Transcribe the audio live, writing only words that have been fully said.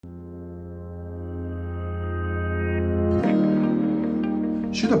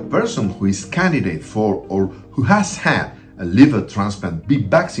Should a person who is candidate for or who has had a liver transplant be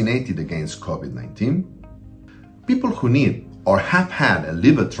vaccinated against COVID-19? People who need or have had a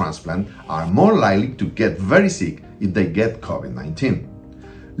liver transplant are more likely to get very sick if they get COVID-19.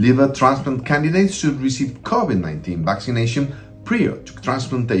 Liver transplant candidates should receive COVID-19 vaccination prior to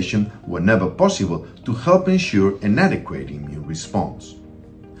transplantation whenever possible to help ensure an adequate immune response.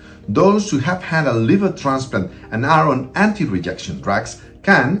 Those who have had a liver transplant and are on anti-rejection drugs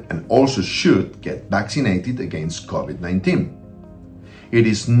can and also should get vaccinated against COVID-19. It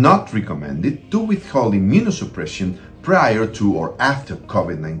is not recommended to withhold immunosuppression prior to or after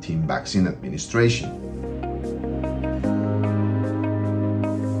COVID-19 vaccine administration.